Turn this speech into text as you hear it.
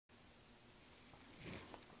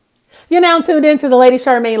You're now tuned into the Lady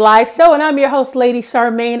Charmaine Live Show, and I'm your host, Lady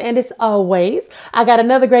Charmaine. And as always, I got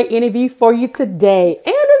another great interview for you today,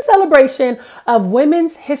 and in celebration of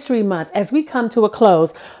Women's History Month as we come to a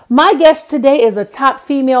close. My guest today is a top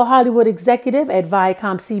female Hollywood executive at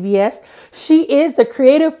Viacom CBS. She is the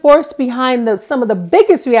creative force behind some of the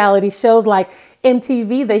biggest reality shows like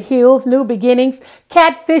MTV, The Hills, New Beginnings,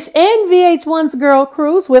 Catfish, and VH1's Girl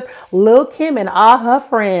Cruise with Lil' Kim and all her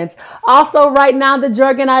friends. Also, right now, The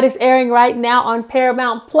Juggernaut is airing right now on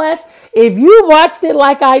Paramount Plus. If you watched it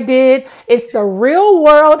like I did, it's The Real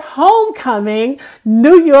World Homecoming,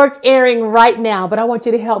 New York, airing right now. But I want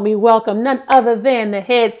you to help me welcome none other than the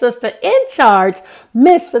head sister in charge,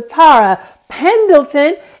 Miss Sitarah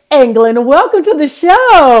Pendelton-Eaglin. Welcome to the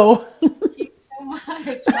show. Thank you so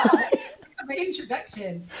much. Wow. My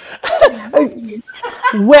introduction.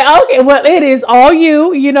 Well, it is all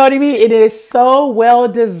you. You know what I mean? It is so well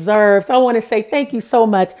deserved. So I want to say thank you so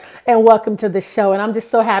much and welcome to the show. And I'm just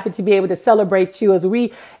so happy to be able to celebrate you as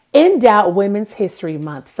we end out Women's History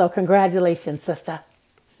Month. So congratulations, sister.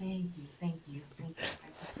 Thank you. Thank you. Thank you.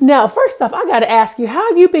 Now, first off, I got to ask you, how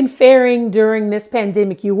have you been faring during this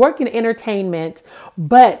pandemic? You work in entertainment,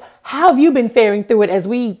 but how have you been faring through it as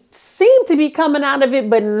we seem to be coming out of it,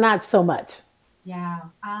 but not so much? Yeah.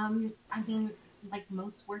 I mean, like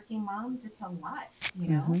most working moms, it's a lot, you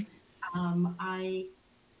know. I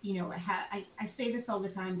say this all the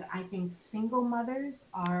time that I think single mothers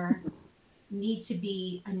need to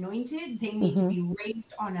be anointed. They need to be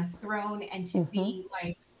raised on a throne and to be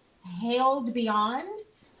like hailed beyond,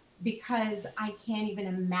 because I can't even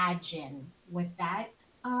imagine what that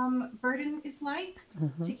burden is like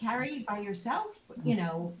to carry by yourself, you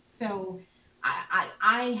know. So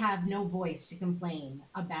I have no voice to complain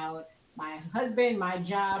about my husband, my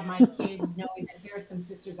job, my kids, knowing that there are some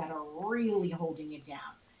sisters that are really holding it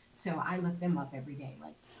down. So I lift them up every day,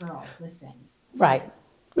 like, girl, listen. Right.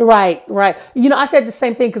 You know, I said the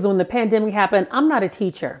same thing because when the pandemic happened, I'm not a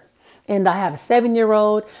teacher. And I have a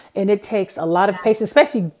 7-year-old, and it takes a lot of patience,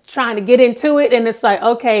 especially trying to get into it. And it's like,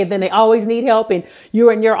 okay, then they always need help. And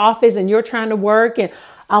you're in your office and you're trying to work. And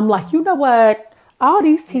I'm like, you know what? All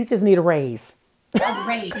these teachers need a raise. A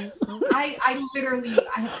raise. I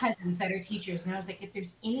have cousins that are teachers. And I was like, if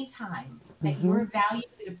there's any time that your value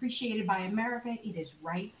is appreciated by America, it is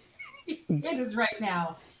right. It is right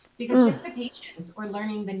now. Because just the patience or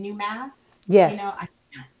learning the new math, yes. You know,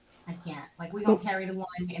 I can't. Like, we're going to carry the one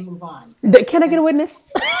and move on. Can I get a witness?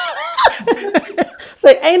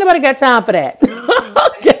 Say, ain't nobody got time for that.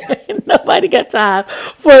 Okay. Nobody got time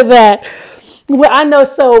for that. Well, I know.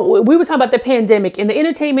 So we were talking about the pandemic, and the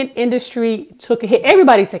entertainment industry took a hit.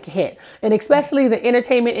 Everybody took a hit. And especially the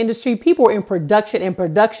entertainment industry, people were in production, and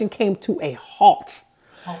production came to a halt.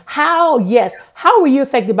 How were you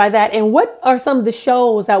affected by that? And what are some of the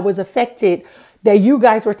shows that was affected that you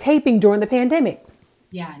guys were taping during the pandemic?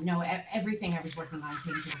 Yeah, no, everything I was working on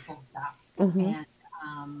came to a full stop. And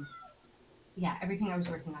everything I was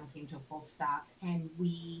working on came to a full stop. And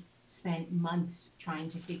we spent months trying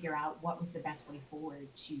to figure out what was the best way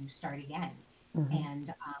forward to start again.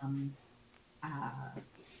 And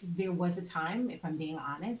there was a time, if I'm being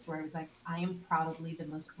honest, where I was like, I am probably the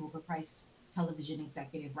most overpriced television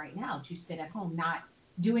executive right now to sit at home, not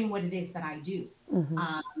doing what it is that I do.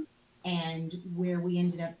 And where we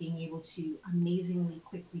ended up being able to amazingly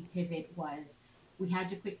quickly pivot was we had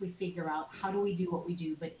to quickly figure out, how do we do what we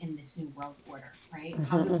do, but in this new world order, right?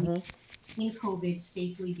 How do we, in COVID,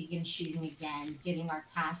 safely begin shooting again, getting our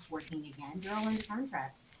cast working again? They're all under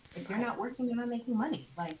contracts. If they're not working, they're not making money.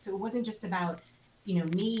 Like, so it wasn't just about, you know,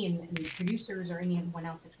 me and the producers or anyone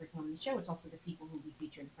else that's working on the show. It's also the people who we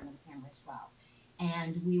feature in front of the camera as well.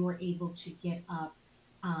 And we were able to get up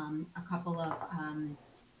a couple of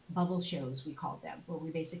bubble shows, we called them, where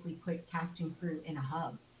we basically put cast and crew in a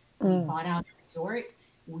hub. We bought out a resort.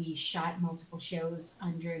 We shot multiple shows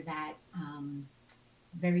under that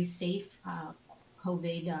very safe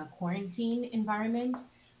COVID quarantine environment.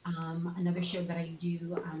 Another show that I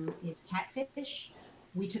do is Catfish.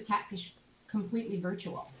 We took Catfish completely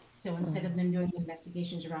virtual. So instead of them doing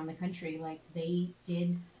investigations around the country, like they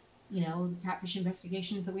did, you know, Catfish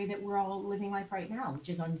investigations the way that we're all living life right now, which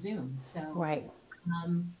is on Zoom. So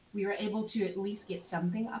we were able to at least get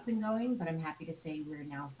something up and going, but I'm happy to say we're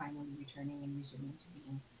now finally returning and resuming to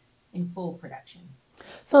being in full production.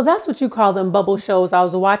 So that's what you call them, bubble shows. I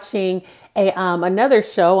was watching another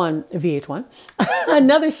show on VH1,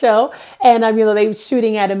 another show, and you know, they were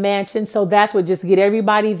shooting at a mansion. So that's what, just get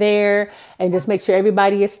everybody there and just make sure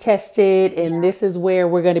everybody is tested. And this is where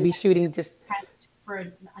we're going to be shooting. Just test for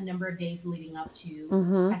a number of days leading up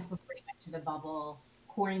to test before you went to the bubble,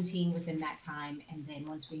 quarantine within that time. And then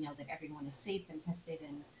once we know that everyone is safe and tested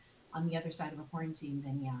and on the other side of a quarantine,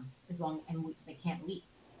 then yeah, as long and they can't leave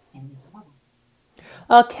the bubble.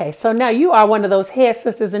 Okay, so now you are one of those head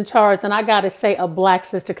sisters in charge, and I gotta say a black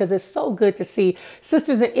sister because it's so good to see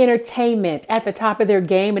sisters in entertainment at the top of their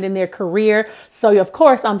game and in their career. So of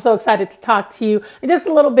course, I'm so excited to talk to you. And just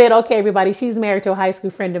a little bit, okay, everybody, she's married to a high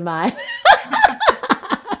school friend of mine.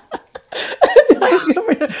 Wow.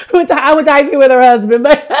 I went to high school with her husband,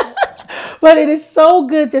 but it is so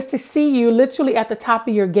good just to see you literally at the top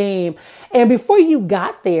of your game. And before you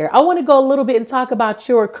got there, I want to go a little bit and talk about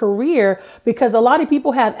your career because a lot of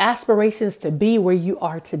people have aspirations to be where you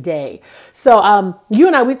are today. So you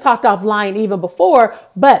and I, we've talked offline even before,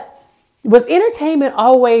 but was entertainment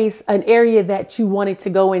always an area that you wanted to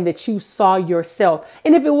go in, that you saw yourself?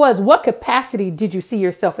 And if it was, what capacity did you see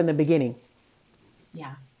yourself in the beginning?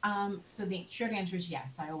 Yeah. So the short answer is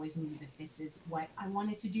yes. I always knew that this is what I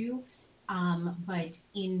wanted to do. But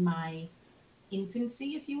in my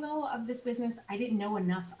infancy, if you will, of this business, I didn't know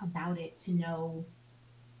enough about it to know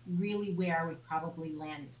really where I would probably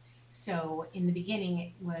land. So in the beginning,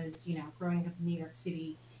 it was, growing up in New York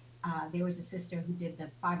City, there was a sister who did the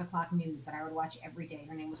 5 o'clock news that I would watch every day.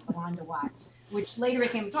 Her name was Rolanda Watts, which later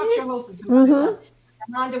became a talk show host and some other stuff.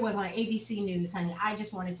 Rolanda was on ABC News, honey. I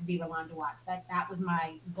just wanted to be Rolanda Watts. That was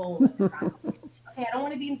my goal at the time. Okay, I don't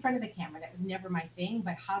want to be in front of the camera. That was never my thing.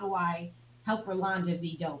 But how do I help Rolanda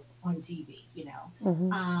be dope on TV?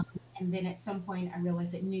 And then at some point, I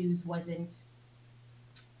realized that news was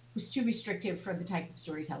too restrictive for the type of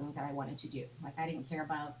storytelling that I wanted to do. Like I didn't care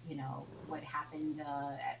about, what happened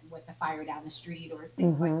with the fire down the street or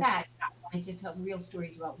things like that. I wanted to tell real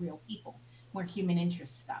stories about real people, more human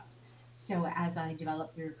interest stuff. So as I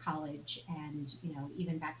developed through college and,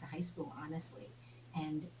 even back to high school, honestly,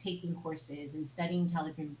 and taking courses and studying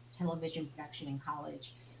television production in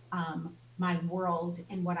college, my world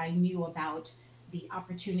and what I knew about the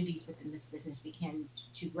opportunities within this business began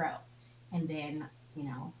to grow. And then,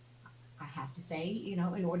 I have to say,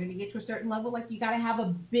 in order to get to a certain level, like you got to have a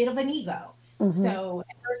bit of an ego. So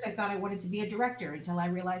at first I thought I wanted to be a director until I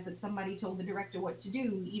realized that somebody told the director what to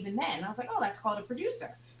do. Even then, I was like, oh, that's called a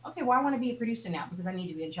producer. Okay, well, I want to be a producer now because I need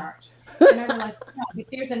to be in charge. And I realized, no, if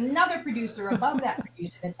there's another producer above that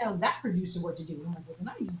producer that tells that producer what to do, I'm like, well, then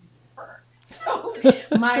I need to be her. So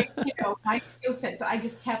my skill set. So I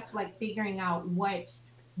just kept like figuring out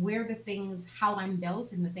where the things, how I'm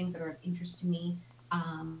built, and the things that are of interest to me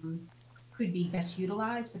could be best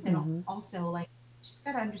utilized. But then also like just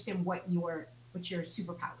got to understand what your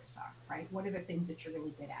superpowers are, right? What are the things that you're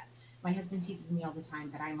really good at? My husband teases me all the time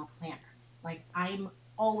that I'm a planner. Like I'm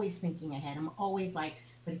always thinking ahead. I'm always like,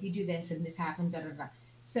 but if you do this and this happens, da, da, da.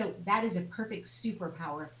 So that is a perfect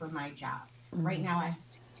superpower for my job. Right now I have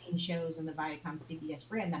 16 shows on the Viacom CBS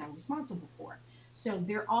brand that I'm responsible for. So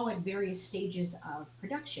they're all at various stages of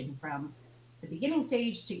production, from the beginning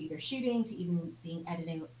stage to either shooting to even being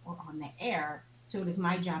edited or on the air. So it is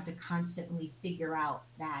my job to constantly figure out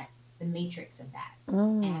the matrix of that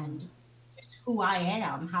and just who I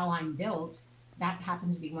am, how I'm built. That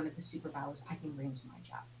happens to be one of the superpowers I can bring to my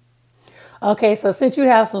job. Okay, so since you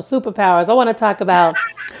have some superpowers, I want to talk about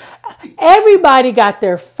everybody got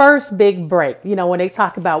their first big break. When they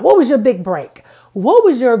talk about what was your big break? What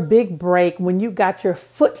was your big break when you got your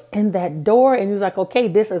foot in that door and you was like, okay,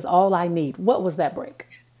 this is all I need? What was that break?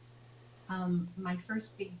 My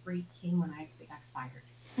first big break came when I actually got fired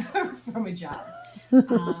from a job.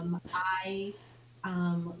 I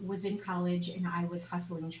was in college and I was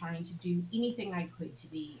hustling, trying to do anything I could to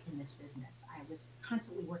be in this business. I was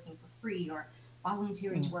constantly working for free or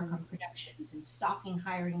volunteering to work on productions and stalking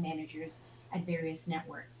hiring managers at various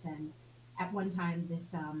networks. And at one time,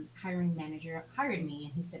 this hiring manager hired me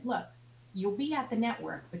and he said, look, you'll be at the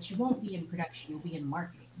network, but you won't be in production. You'll be in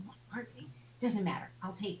marketing. I'm like, marketing? Doesn't matter.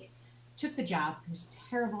 I'll take it. Took the job. It was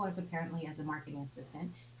terrible as a marketing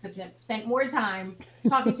assistant, except I spent more time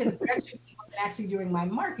talking to the production people than actually doing my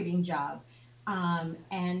marketing job.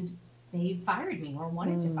 And they fired me or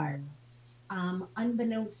wanted to fire me.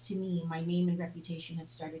 Unbeknownst to me, my name and reputation had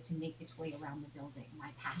started to make its way around the building.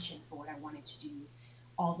 My passion for what I wanted to do,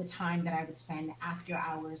 all the time that I would spend after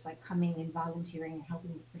hours, like coming and volunteering and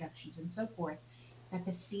helping with productions and so forth, that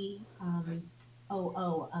the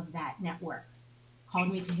COO of that network called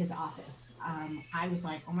me to his office. I was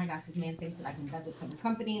like, oh my gosh, this man thinks that I've embezzled from the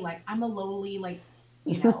company. Like I'm a lowly,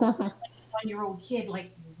 21-year-old kid.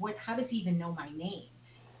 Like how does he even know my name?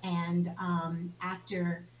 And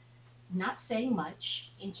after not saying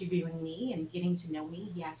much, interviewing me and getting to know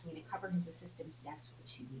me, he asked me to cover his assistant's desk for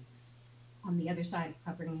 2 weeks. On the other side of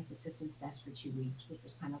covering his assistant's desk for 2 weeks, which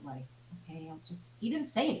was kind of like, okay, he didn't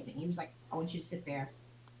say anything. He was like, I want you to sit there,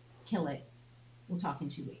 kill it. We'll talk in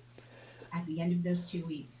 2 weeks. At the end of those 2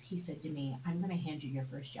 weeks, he said to me, I'm going to hand you your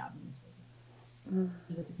first job in this business.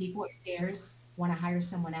 He goes, the people upstairs want to hire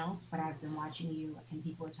someone else, but I've been watching you and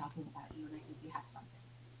people are talking about you and I think you have something.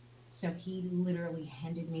 So he literally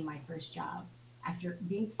handed me my first job after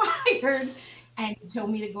being fired and told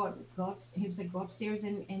me to go up. He was like, go upstairs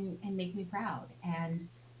and make me proud. And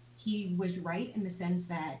he was right in the sense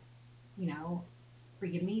that, you know,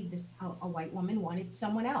 forgive me, a white woman wanted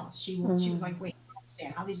someone else. She was like, wait, I don't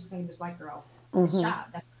understand how they just gave this black girl this job.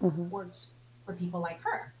 That's what works for people like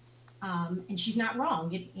her. And she's not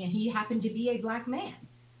wrong. And he happened to be a black man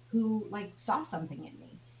who like saw something in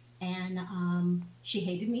me. And she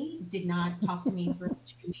hated me, did not talk to me for 2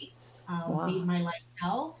 weeks, made my life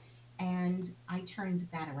hell. And I turned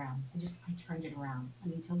that around. I turned it around. I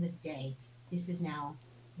mean, till this day, this is now,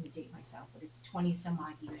 let me date myself, but it's 20 some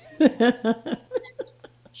odd years ago.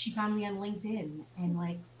 She found me on LinkedIn and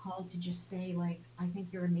like called to just say like, I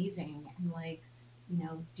think you're amazing. And like, you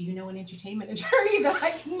know, do you know an entertainment attorney that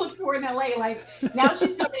I can look for in LA? Like now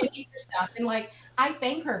she's coming to me for stuff. And like, I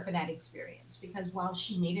thank her for that experience because while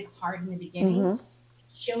she made it hard in the beginning, it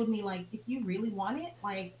showed me like, if you really want it,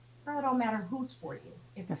 like, girl, it don't matter who's for you.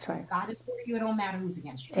 If God is for you, it don't matter who's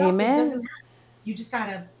against you. Amen. No, it doesn't matter. You just got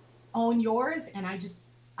to own yours. And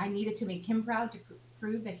I needed to make him proud to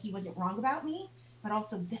prove that he wasn't wrong about me. But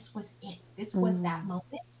also this was it. This was that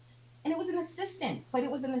moment. And it was an assistant, but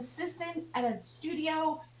it was an assistant at a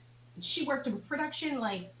studio. She worked in production.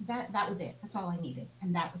 Like that was it. That's all I needed.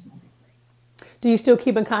 And that was my big break. Do you still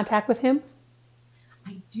keep in contact with him?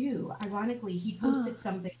 I do. Ironically, he posted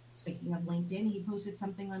something, speaking of LinkedIn, he posted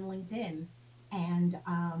something on LinkedIn and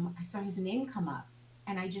I saw his name come up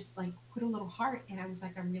and I just like put a little heart and I was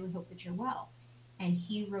like, I really hope that you're well. And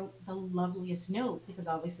he wrote the loveliest note because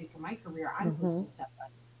obviously for my career, I'm posting stuff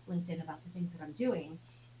on LinkedIn about the things that I'm doing.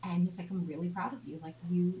 And he's like, I'm really proud of you. Like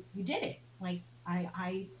you did it. Like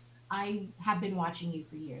I have been watching you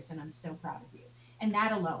for years and I'm so proud of you. And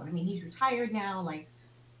that alone, I mean, he's retired now. Like,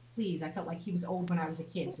 please, I felt like he was old when I was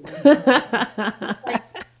a kid. So like,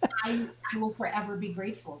 I will forever be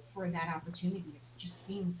grateful for that opportunity of just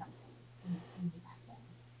seeing something in me back then.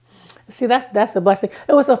 See, that's a blessing.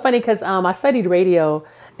 It was so funny because I studied radio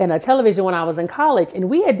and television when I was in college, and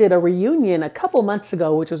we had did a reunion a couple months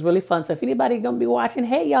ago, which was really fun. So if anybody gonna be watching,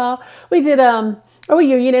 hey y'all, we did a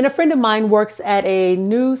reunion, and a friend of mine works at a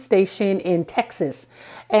news station in Texas,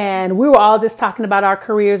 and we were all just talking about our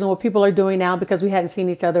careers and what people are doing now because we hadn't seen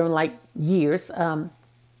each other in like years.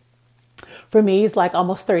 For me, it's like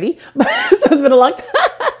almost 30, so it's been a long time.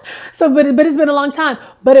 But it's been a long time.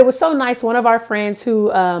 But it was so nice. One of our friends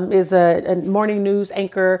who is a morning news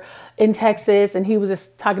anchor in Texas, and he was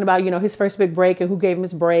just talking about, you know, his first big break and who gave him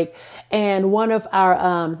his break. And one of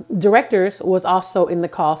our directors was also in the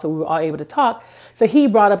call, so we were all able to talk. So he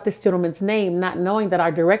brought up this gentleman's name, not knowing that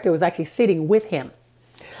our director was actually sitting with him.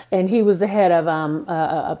 And he was the head of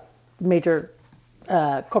a major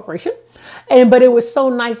corporation. But it was so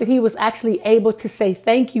nice that he was actually able to say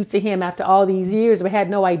thank you to him after all these years. We had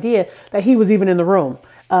no idea that he was even in the room.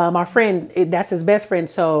 Our friend, that's his best friend.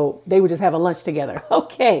 So they would just have a lunch together.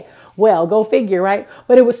 Okay, well, go figure, right?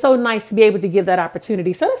 But it was so nice to be able to give that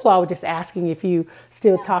opportunity. So that's why I was just asking if you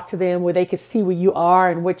still talk to them where they could see where you are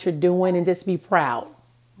and what you're doing and just be proud.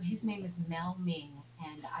 Well, his name is Mel Ming,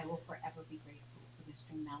 and I will forever be grateful for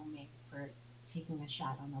Mr. Mel Ming for taking a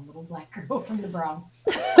shot on a little black girl from the Bronx.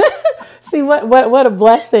 See, what a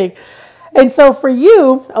blessing. And so for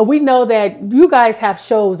you, we know that you guys have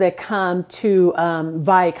shows that come to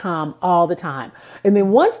Viacom all the time. And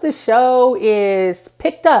then once the show is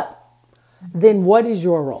picked up, then what is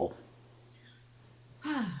your role?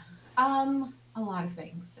 A lot of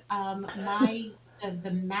things.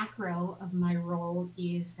 The macro of my role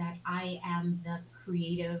is that I am the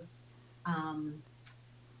creative.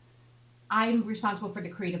 I'm responsible for the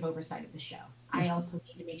creative oversight of the show. I also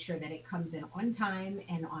need to make sure that it comes in on time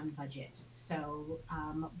and on budget. So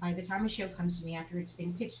by the time a show comes to me after it's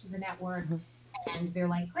been pitched to the network and they're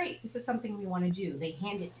like, great, this is something we want to do, they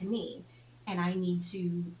hand it to me and I need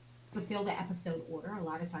to fulfill the episode order. A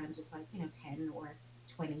lot of times it's like, 10 or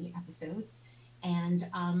 20 episodes. And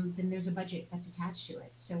then there's a budget that's attached to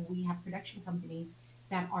it. So we have production companies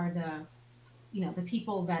that are the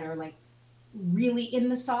people that are like really in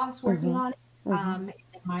the sauce working on it. And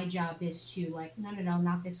my job is to like, no,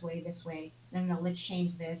 not this way. No, let's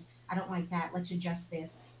change this. I don't like that. Let's adjust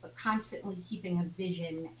this. But constantly keeping a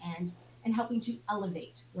vision and helping to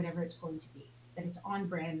elevate whatever it's going to be, that it's on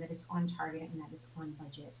brand, that it's on target, and that it's on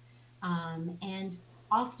budget. And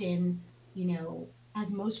often,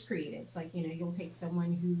 as most creatives, like, you'll take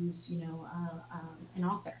someone who's, an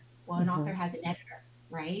author. Well, an author has an editor,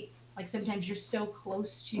 right? Like sometimes you're so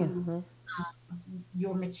close to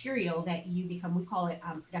your material that you become, we call it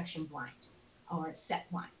production blind or set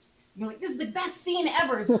blind. You're like, this is the best scene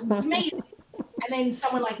ever. It's amazing. And then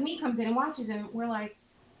someone like me comes in and watches it, and we're like,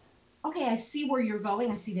 okay, I see where you're going.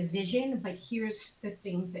 I see the vision, but here's the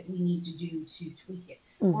things that we need to do to tweak it.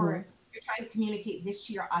 Or you're trying to communicate this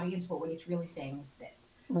to your audience, but what it's really saying is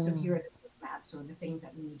this. So here are the maps or the things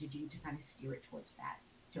that we need to do to kind of steer it towards that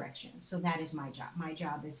direction. So that is my job. My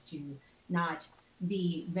job is to not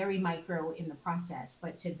be very micro in the process,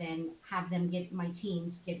 but to then have them my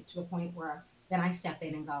teams get to a point where then I step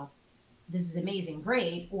in and go, this is amazing,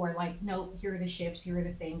 great, or like, no, here are the ships, here are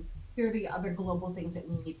the things, here are the other global things that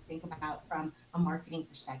we need to think about from a marketing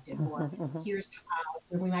perspective, or here's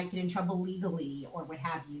where we might get in trouble legally or what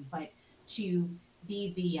have you. But to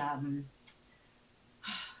be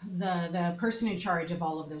the person in charge of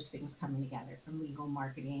all of those things coming together, from legal,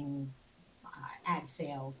 marketing, ad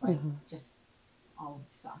sales, like just all of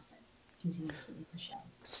the sauce that continuously with the show.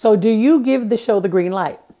 So do you give the show the green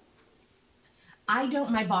light? I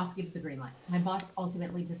don't. My boss gives the green light. My boss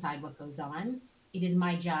ultimately decide what goes on. It is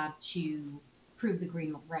my job to prove the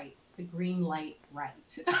green light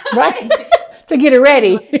right. Right. To get it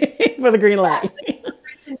ready for the green light. Yeah, so,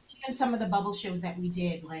 for instance, even some of the bubble shows that we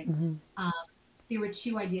did, like there were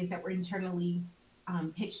 2 ideas that were internally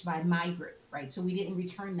pitched by my group, right? So we didn't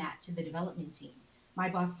return that to the development team. My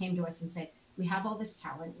boss came to us and said, we have all this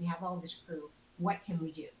talent, we have all this crew, what can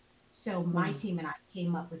we do? So my team and I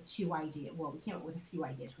came up with 2 ideas. Well, we came up with a few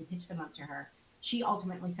ideas. We pitched them up to her. She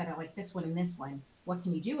ultimately said, I like this one and this one. What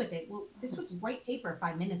can you do with it? Well, this was white paper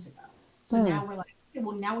 5 minutes ago. So now we're like, okay,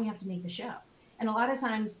 well, now we have to make the show. And a lot of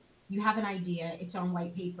times you have an idea, it's on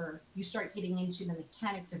white paper. You start getting into the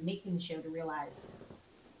mechanics of making the show to realize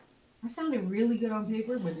that sounded really good on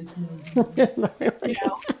paper, but it's not,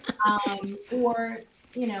 or,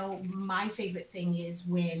 my favorite thing is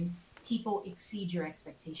when people exceed your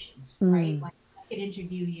expectations, right? Like I could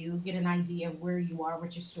interview you, get an idea of where you are,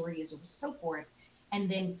 what your story is, and so forth, and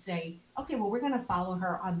then say, okay, well, we're going to follow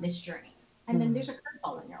her on this journey. And then there's a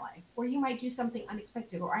curveball in your life, or you might do something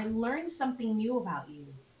unexpected, or I learned something new about you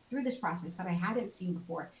through this process that I hadn't seen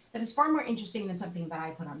before, that is far more interesting than something that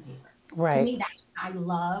I put on paper. Right. To me, that's what I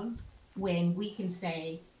love, when we can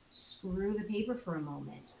say, screw the paper for a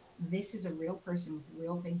moment. This is a real person with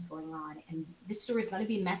real things going on. And this story is going to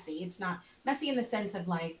be messy. It's not messy in the sense of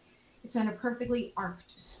like, it's not a perfectly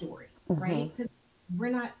arced story, right? Because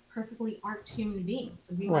we're not perfectly arced human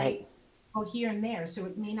beings. We might go here and there. So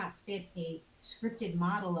it may not fit a scripted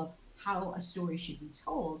model of how a story should be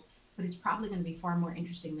told, but it's probably going to be far more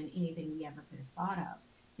interesting than anything we ever could have thought of,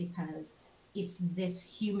 because it's this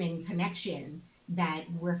human connection that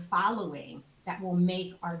we're following that will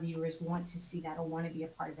make our viewers want to see that, or want to be a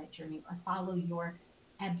part of that journey, or follow your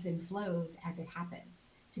ebbs and flows as it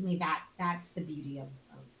happens. To me, that's the beauty of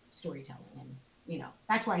storytelling. And,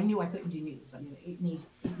 that's why I knew I couldn't do news. I mean, it needed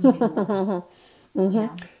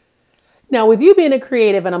more. Now, with you being a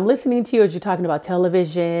creative, and I'm listening to you as you're talking about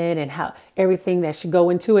television and how everything that should go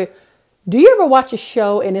into it, do you ever watch a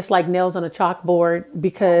show and it's like nails on a chalkboard?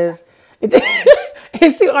 Because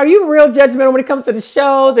are you real judgmental when it comes to the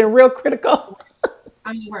shows and real critical?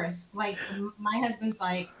 I'm the worst. Like, my husband's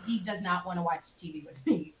like, he does not want to watch TV with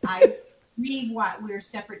me. We're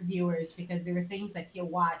separate viewers, because there are things that he'll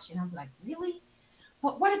watch and I'm like, really?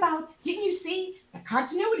 But what about, didn't you see the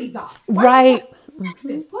continuity's off? Right.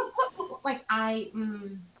 Look, like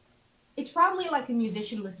it's probably like a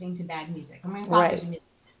musician listening to bad music. My father's a musician,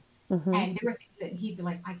 and there were things that he'd be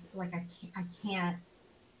like, I can't.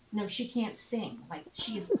 No, she can't sing. Like,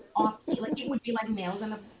 she's off key. Like, it would be like nails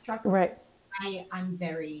on a truck. Right. I'm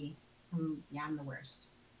very, I'm the worst.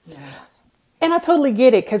 Yeah. And I totally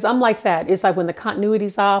get it, because I'm like that. It's like when the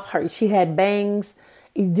continuity's off, she had bangs.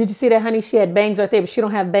 Did you see that, honey? She had bangs right there, but she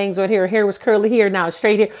don't have bangs right here. Her hair was curly here, now it's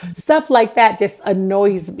straight here. Stuff like that just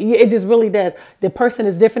annoys me. It just really does. The person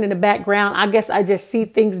is different in the background. I guess I just see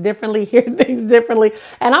things differently, hear things differently.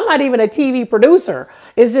 And I'm not even a TV producer.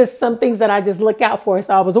 It's just some things that I just look out for.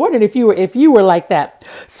 So I was wondering if you were like that.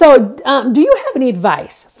 So do you have any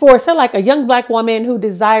advice for, say, like a young Black woman who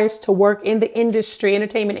desires to work in the industry,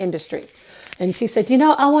 entertainment industry? And she said,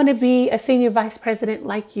 I want to be a senior vice president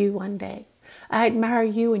like you one day. I admire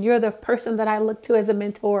you, and you're the person that I look to as a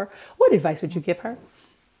mentor. What advice would you give her?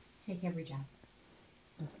 Take every job.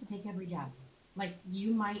 Take every job. Like,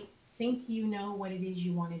 you might think you know what it is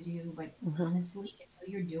you want to do, but honestly, until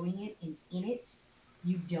you're doing it and in it,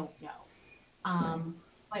 you don't know.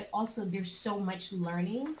 but also there's so much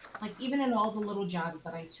learning. Like even in all the little jobs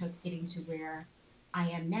that I took getting to where I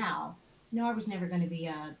am now, no, I was never going to be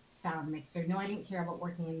a sound mixer. No, I didn't care about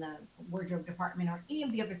working in the wardrobe department or any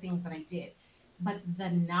of the other things that I did. But the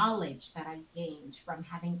knowledge that I gained from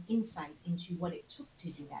having insight into what it took to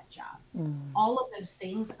do that job, all of those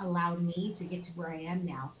things allowed me to get to where I am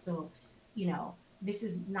now. So, this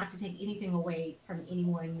is not to take anything away from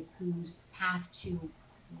anyone whose path to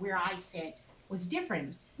where I sit was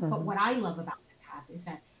different. But what I love about the path is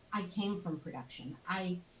that I came from production.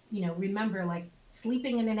 I, remember like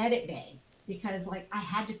sleeping in an edit bay because like I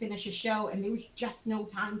had to finish a show and there was just no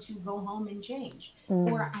time to go home and change.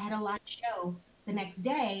 Or I had a live show the next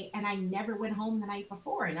day and I never went home the night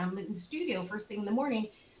before. And I'm in the studio first thing in the morning,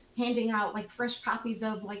 handing out like fresh copies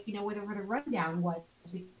of like, whatever the rundown was,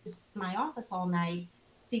 because in my office all night,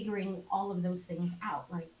 figuring all of those things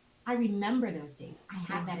out. Like I remember those days. I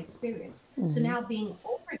have that experience. So now being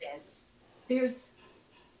over this, there's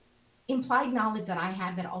implied knowledge that I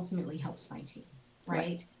have that ultimately helps my team,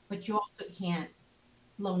 right? But you also can't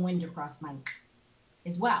blow wind across my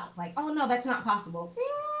as well. Like, oh no, that's not possible.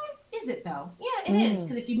 Is it though? Yeah, it is.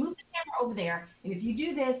 Because if you move the camera over there, and if you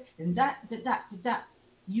do this, and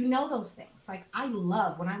those things. Like I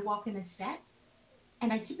love when I walk in a set,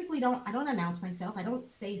 and I typically don't announce myself. I don't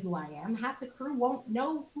say who I am. Half the crew won't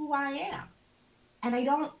know who I am. And I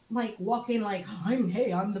don't like walk in like,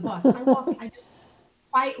 I'm the boss. I just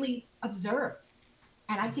quietly observe.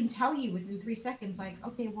 And I can tell you within 3 seconds, like,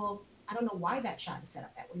 okay, well, I don't know why that shot is set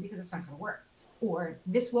up that way because it's not going to work. Or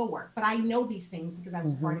this will work. But I know these things because I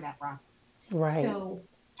was part of that process. Right. So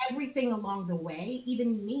everything along the way,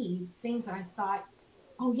 even me, things that I thought,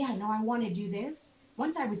 oh yeah, no, I want to do this.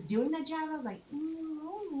 Once I was doing that job, I was like,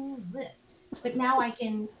 but now I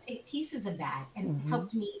can take pieces of that and it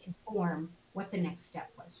helped me inform what the next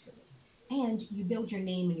step was for me. And you build your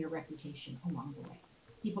name and your reputation along the way.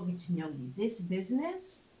 People get to know you. This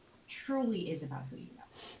business truly is about who you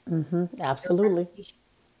know. Absolutely.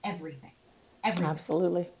 Everything.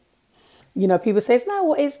 Absolutely. People say it's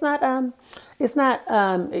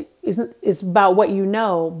about what you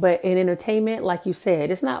know, but in entertainment, like you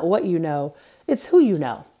said, it's not what you know, it's who you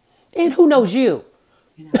know and who knows you.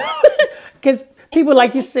 Because people,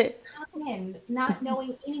 like you said, come in not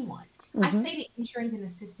knowing anyone. I say to interns and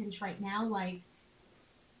assistants right now, like,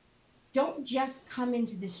 don't just come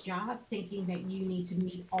into this job thinking that you need to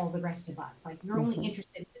meet all the rest of us. Like you're only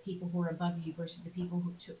interested in the people who are above you versus the people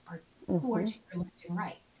who are to your left and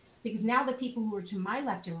right. Because now the people who are to my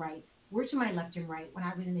left and right were to my left and right when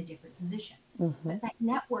I was in a different position. But that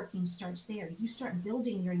networking starts there. You start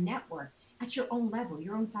building your network at your own level,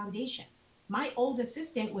 your own foundation. My old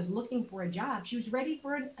assistant was looking for a job. She was ready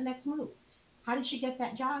for a next move. How did she get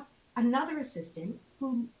that job? Another assistant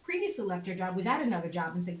who previously left her job was at another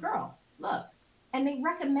job and said, girl, look. And they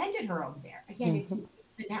recommended her over there. Again, it's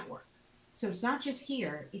the network. So it's not just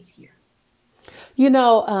here, it's here.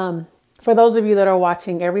 For those of you that are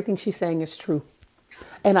watching, everything she's saying is true.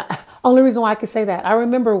 And only reason why I can say that, I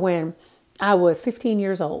remember when I was 15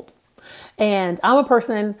 years old. And I'm a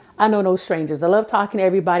person, I know no strangers. I love talking to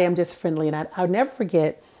everybody. I'm just friendly. And I'll never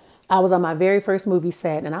forget, I was on my very first movie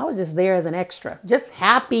set and I was just there as an extra, just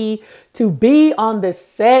happy to be on the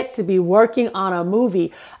set, to be working on a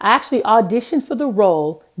movie. I actually auditioned for the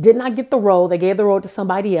role, did not get the role. They gave the role to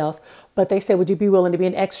somebody else, but they said, would you be willing to be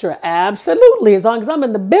an extra? Absolutely. As long as I'm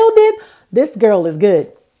in the building, this girl is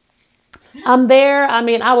good. I'm there. I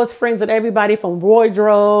mean, I was friends with everybody from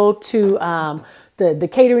wardrobe to, the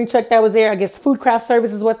catering truck that was there. I guess food craft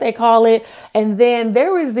service is what they call it. And then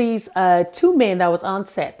there was these two men that was on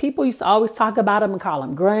set. People used to always talk about them and call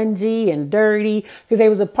them grungy and dirty because they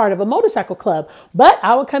was a part of a motorcycle club. But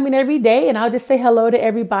I would come in every day and I would just say hello to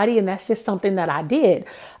everybody. And that's just something that I did.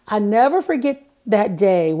 I never forget that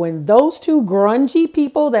day when those two grungy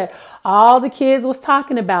people that all the kids was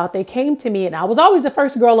talking about, they came to me and I was always the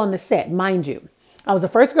first girl on the set, mind you. I was the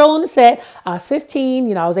first girl on the set. I was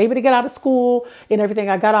 15. I was able to get out of school and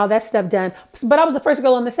everything. I got all that stuff done. But I was the first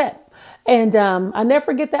girl on the set. And I never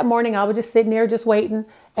forget that morning. I was just sitting there just waiting.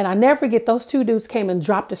 And I never forget those two dudes came and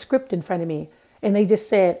dropped a script in front of me. And they just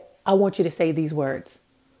said, I want you to say these words.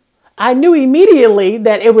 I knew immediately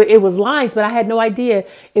that it was lines, but I had no idea.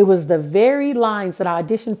 It was the very lines that I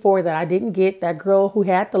auditioned for that I didn't get. That girl who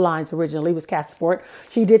had the lines originally was cast for it.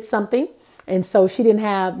 She did something. And so she didn't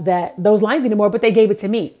have those lines anymore, but they gave it to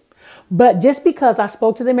me. But just because I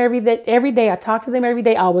spoke to them every day, I talked to them every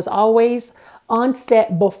day. I was always on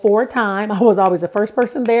set before time. I was always the first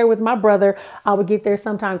person there with my brother. I would get there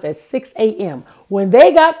sometimes at 6 a.m. When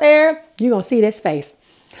they got there, you're going to see this face.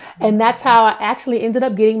 And that's how I actually ended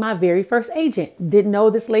up getting my very first agent. Didn't know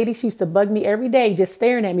this lady. She used to bug me every day, just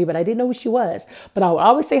staring at me, but I didn't know who she was. But I would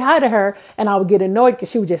always say hi to her, and I would get annoyed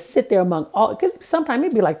because she would just sit there among all, because sometimes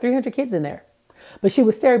it'd be like 300 kids in there. But she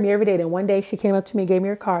would stare at me every day. Then one day she came up to me and gave me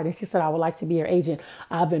her card, and she said, I would like to be your agent.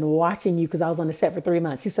 I've been watching you, because I was on the set for 3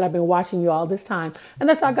 months. She said, I've been watching you all this time. And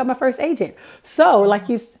that's how I got my first agent. So like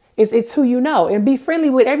it's who you know. And be friendly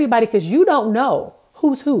with everybody, because you don't know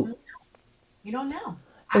who's who. You don't know.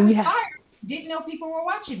 I was fired. Didn't know people were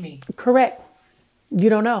watching me. Correct. You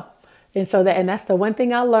don't know. And so that's the one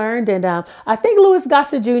thing I learned. And I think Louis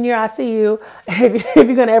Gossett Jr., I see you, if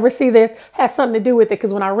you're going to ever see this, has something to do with it.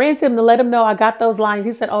 Because when I ran to him to let him know I got those lines,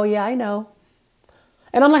 he said, oh, yeah, I know.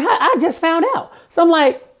 And I'm like, I just found out. So I'm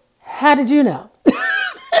like, how did you know?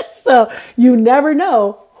 So you never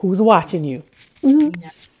know who's watching you. Mm-hmm.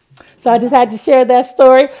 So I just had to share that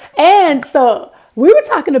story. And so we were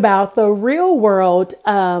talking about the Real World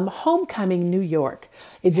Homecoming New York.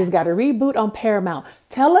 It just got a reboot on Paramount.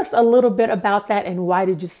 Tell us a little bit about that, and why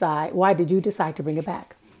did you decide to bring it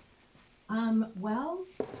back? Well,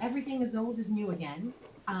 everything is old is new again.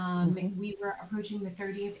 We were approaching the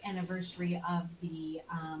 30th anniversary of the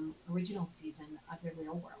original season of The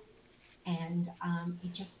Real World. And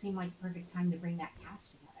it just seemed like the perfect time to bring that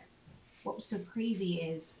cast together. What was so crazy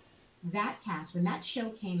is that cast, when that show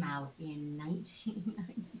came out in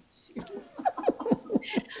 1992,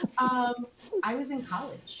 I was in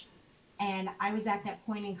college. And I was at that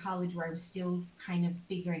point in college where I was still kind of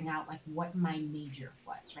figuring out like what my major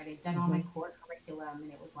was, right? I'd done all my core curriculum,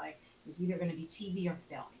 and it was either going to be TV or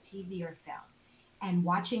film. And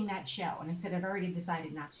watching that show, and I said I'd already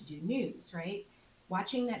decided not to do news, right?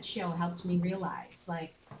 Watching that show helped me realize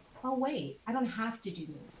like, oh, wait, I don't have to do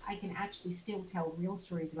news. I can actually still tell real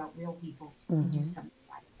stories about real people and do something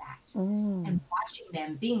like that. And watching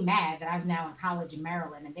them, being mad that I was now in college in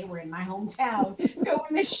Maryland and they were in my hometown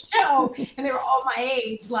filming this show and they were all my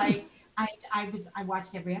age, like I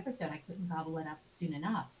watched every episode. I couldn't gobble it up soon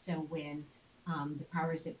enough. So when the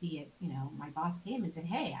powers that be at, my boss came and said,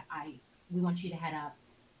 hey, we want you to head up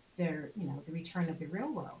the return of the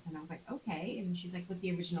Real World. And I was like, okay. And she's like, with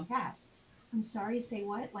the original cast. I'm sorry, say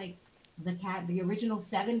what? Like the original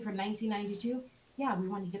 7 from 1992? Yeah, we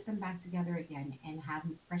want to get them back together again and have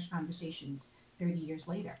fresh conversations 30 years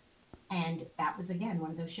later. And that was, again,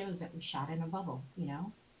 one of those shows that we shot in a bubble,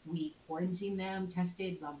 We quarantined them,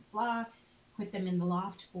 tested, blah, blah, blah, put them in the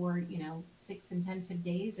loft for, 6 intensive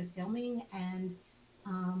days of filming. And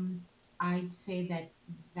I'd say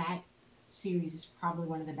that series is probably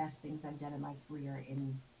one of the best things I've done in my career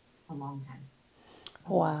in a long time.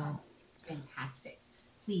 Wow. It's fantastic.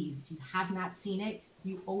 Please, if you have not seen it,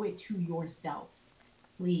 you owe it to yourself.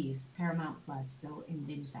 Please, Paramount Plus, go and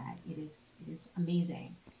binge that. It is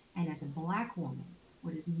amazing. And as a Black woman,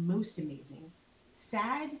 what is most amazing,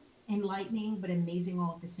 sad, enlightening, but amazing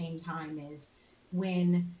all at the same time is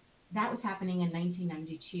when that was happening in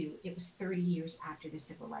 1992, it was 30 years after the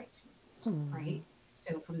Civil Rights Movement, right?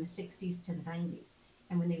 So from the 60s to the 90s.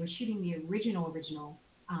 And when they were shooting the original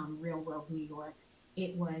Real World New York,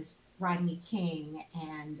 it was Rodney King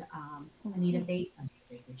and Anita Baker,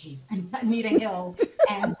 Anita Hill,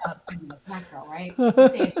 and Black girl, right?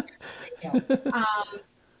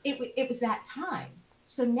 It was that time.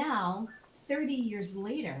 So now, 30 years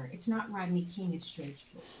later, it's not Rodney King, it's George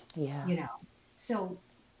Floyd. Yeah. So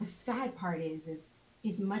the sad part is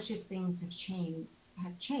much of things have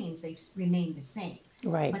changed, they've remained the same.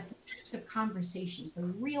 Right. But the types of conversations, the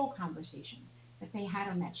real conversations that they had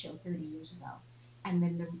on that show 30 years ago, and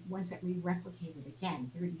then the ones that we replicated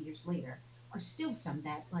again 30 years later, are still some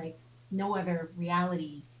that like no other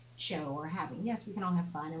reality show are having. Yes, we can all have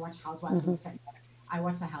fun and watch Housewives on set. I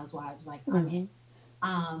watch the Housewives like I'm in.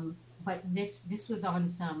 But this was on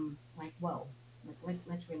some like, whoa,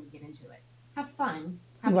 let's really get into it. Have fun,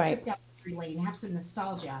 have a trip down memory lane, have some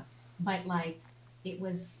nostalgia, but like it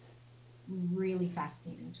was really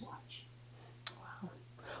fascinating to watch.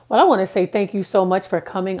 Well, I want to say thank you so much for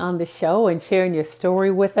coming on the show and sharing your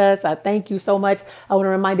story with us. I thank you so much. I want to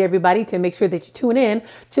remind everybody to make sure that you tune in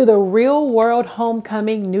to the Real World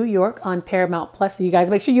Homecoming New York on Paramount Plus. So you guys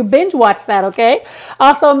make sure you binge watch that, okay?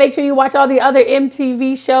 Also, make sure you watch all the other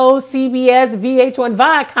MTV shows, CBS, VH1,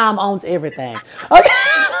 Viacom owns everything. Okay.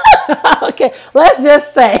 Okay, let's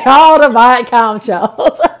just say all the Viacom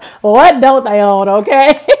shows. What don't they own,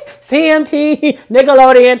 okay? CMT,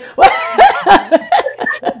 Nickelodeon.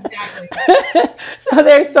 Exactly. So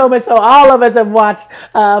there's so much. So all of us have watched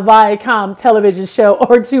Viacom television show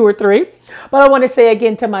or 2 or 3. But I want to say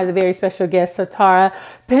again to my very special guest, Sitarah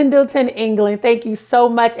Pendelton-Eaglin, thank you so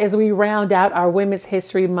much as we round out our Women's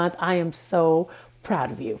History Month. I am so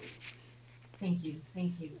Proud of you. Thank you.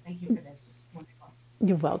 Thank you. Thank you for this. It's wonderful.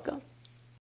 You're welcome.